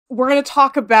we're going to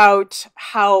talk about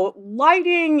how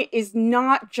lighting is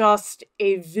not just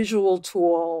a visual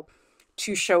tool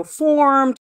to show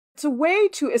form. It's a way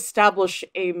to establish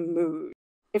a mood.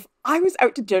 If I was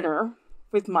out to dinner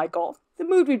with Michael, the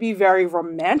mood would be very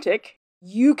romantic.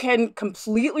 You can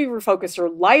completely refocus your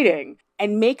lighting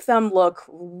and make them look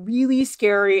really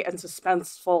scary and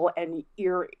suspenseful and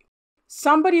eerie.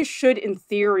 Somebody should, in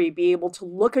theory, be able to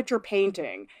look at your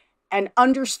painting and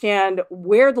understand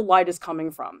where the light is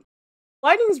coming from.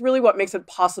 Lighting is really what makes it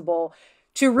possible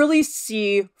to really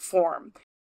see form.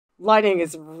 Lighting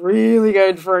is really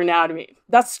good for anatomy.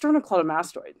 That's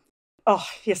sternocleidomastoid. Oh,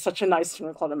 he has such a nice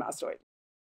sternocleidomastoid.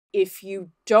 If you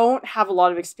don't have a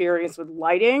lot of experience with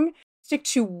lighting, stick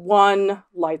to one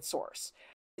light source.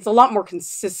 It's a lot more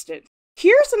consistent.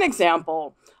 Here's an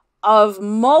example of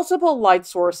multiple light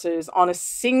sources on a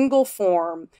single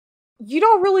form. You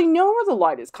don't really know where the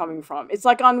light is coming from. It's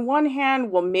like on one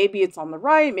hand, well, maybe it's on the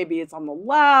right, maybe it's on the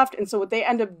left. And so what they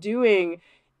end up doing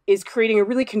is creating a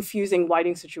really confusing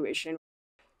lighting situation.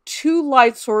 Two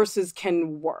light sources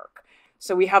can work.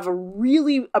 So we have a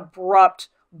really abrupt,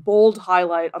 bold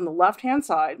highlight on the left-hand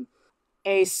side,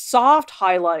 a soft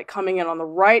highlight coming in on the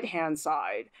right-hand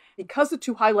side. Because the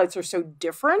two highlights are so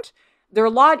different, they're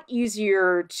a lot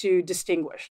easier to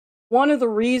distinguish. One of the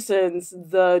reasons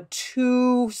the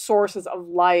two sources of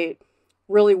light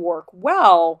really work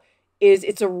well is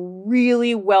it's a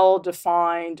really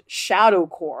well-defined shadow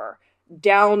core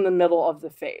down the middle of the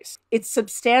face. It's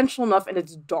substantial enough and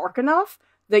it's dark enough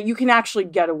that you can actually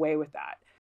get away with that.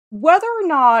 Whether or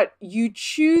not you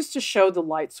choose to show the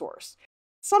light source,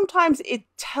 sometimes it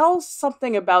tells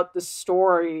something about the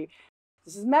story.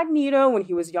 This is Magneto when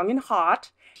he was young and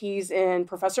hot. He's in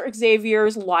Professor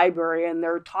Xavier's library and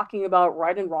they're talking about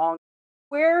right and wrong.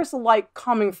 Where's the light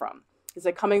coming from? Is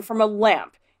it coming from a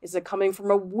lamp? Is it coming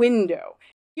from a window?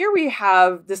 Here we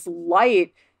have this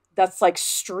light that's like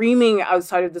streaming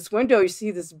outside of this window. You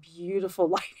see this beautiful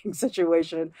lighting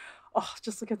situation. Oh,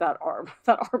 just look at that arm.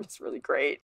 That arm is really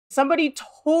great. Somebody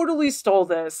totally stole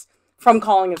this from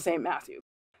Calling of St. Matthew.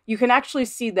 You can actually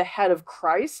see the head of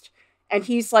Christ and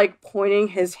he's like pointing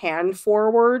his hand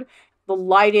forward. The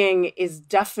lighting is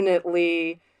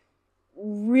definitely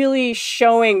really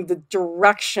showing the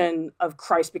direction of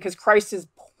Christ because Christ is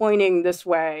pointing this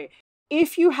way.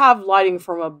 If you have lighting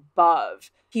from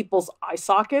above, people's eye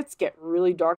sockets get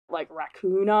really dark, like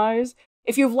raccoon eyes.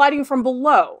 If you have lighting from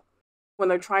below, when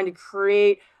they're trying to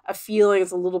create a feeling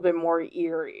that's a little bit more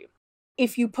eerie.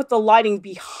 If you put the lighting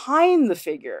behind the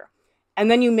figure, and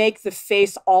then you make the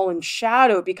face all in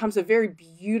shadow, it becomes a very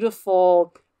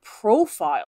beautiful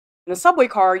profile. In a subway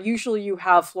car, usually you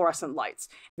have fluorescent lights,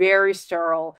 very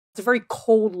sterile. It's a very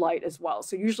cold light as well,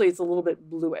 so usually it's a little bit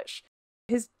bluish.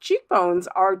 His cheekbones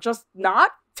are just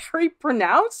not very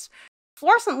pronounced.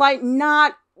 Fluorescent light,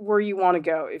 not where you want to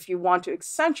go if you want to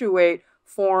accentuate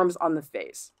forms on the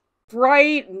face.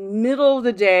 Bright, middle of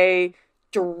the day,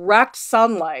 direct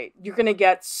sunlight, you're going to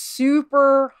get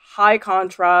super high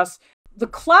contrast. The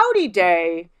cloudy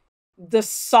day, the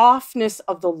softness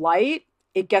of the light,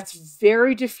 it gets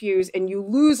very diffuse and you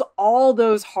lose all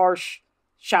those harsh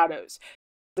shadows.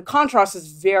 The contrast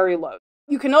is very low.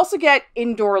 You can also get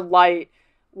indoor light,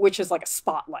 which is like a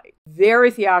spotlight.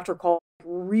 Very theatrical,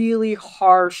 really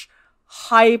harsh,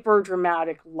 hyper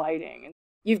dramatic lighting.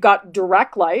 You've got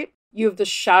direct light, you have the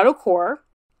shadow core,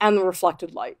 and the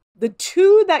reflected light. The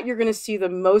two that you're going to see the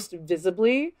most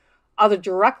visibly are the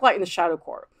direct light and the shadow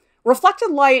core.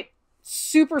 Reflected light,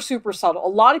 super, super subtle. A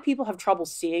lot of people have trouble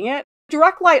seeing it.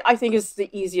 Direct light, I think, is the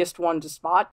easiest one to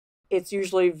spot. It's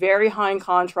usually very high in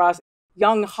contrast.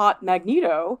 Young, hot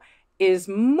Magneto is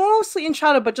mostly in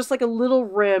shadow, but just like a little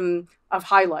rim of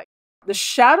highlight. The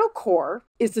shadow core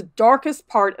is the darkest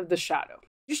part of the shadow,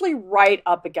 usually right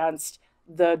up against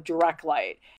the direct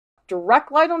light.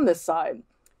 Direct light on this side,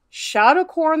 shadow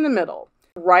core in the middle,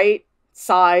 right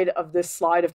side of this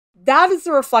slide. That is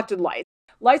the reflected light.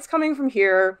 Light's coming from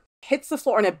here, hits the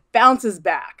floor, and it bounces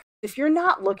back. If you're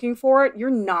not looking for it, you're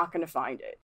not going to find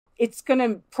it. It's going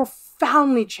to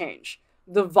profoundly change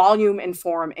the volume and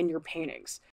form in your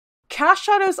paintings. Cast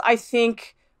shadows, I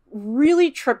think,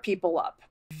 really trip people up.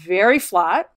 Very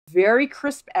flat, very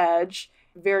crisp edge,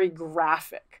 very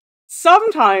graphic.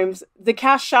 Sometimes the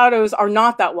cast shadows are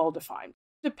not that well defined.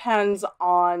 It depends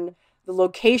on the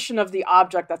location of the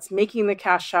object that's making the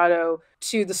cast shadow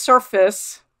to the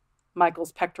surface,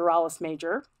 Michael's pectoralis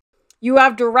major. You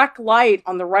have direct light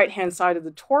on the right-hand side of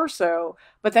the torso,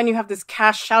 but then you have this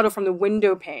cast shadow from the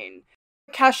window pane.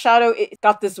 Cast shadow, it's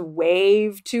got this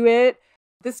wave to it.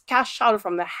 This cast shadow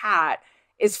from the hat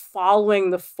is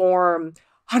following the form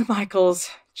on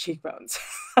Michael's cheekbones.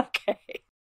 Okay.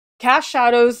 Cast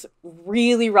shadows,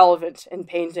 really relevant in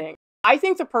painting. I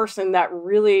think the person that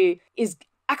really is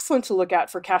excellent to look at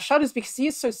for cast shadows, because he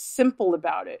is so simple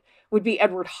about it, would be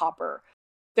Edward Hopper.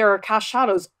 There are cast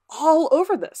shadows all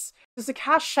over this. There's a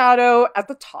cast shadow at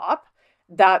the top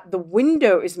that the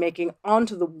window is making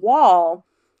onto the wall,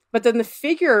 but then the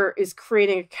figure is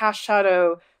creating a cast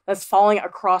shadow that's falling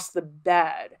across the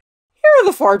bed. Here are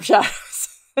the form shadows.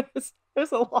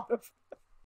 There's a lot of...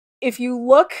 If you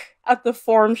look at the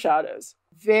form shadows,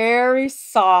 very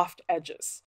soft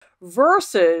edges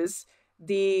versus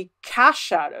the cast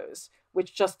shadows,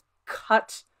 which just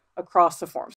cut across the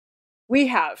forms. We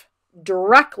have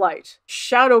direct light,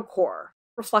 shadow core,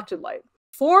 reflected light,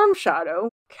 form shadow,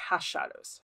 cast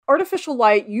shadows. Artificial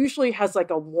light usually has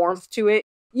like a warmth to it,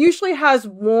 usually has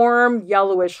warm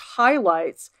yellowish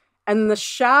highlights, and the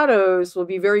shadows will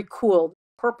be very cool,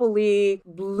 purpley,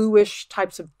 bluish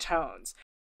types of tones.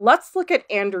 Let's look at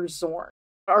Anders Zorn,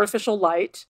 artificial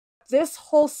light. This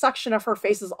whole section of her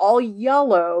face is all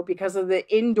yellow because of the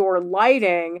indoor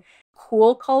lighting.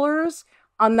 Cool colors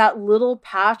on that little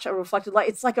patch of reflected light.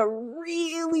 It's like a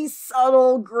really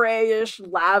subtle grayish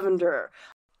lavender.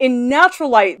 In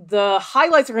natural light, the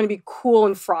highlights are going to be cool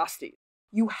and frosty.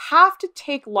 You have to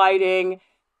take lighting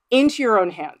into your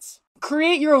own hands.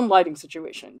 Create your own lighting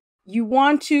situation. You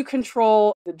want to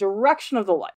control the direction of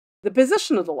the light. The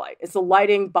position of the light. Is the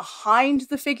lighting behind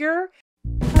the figure?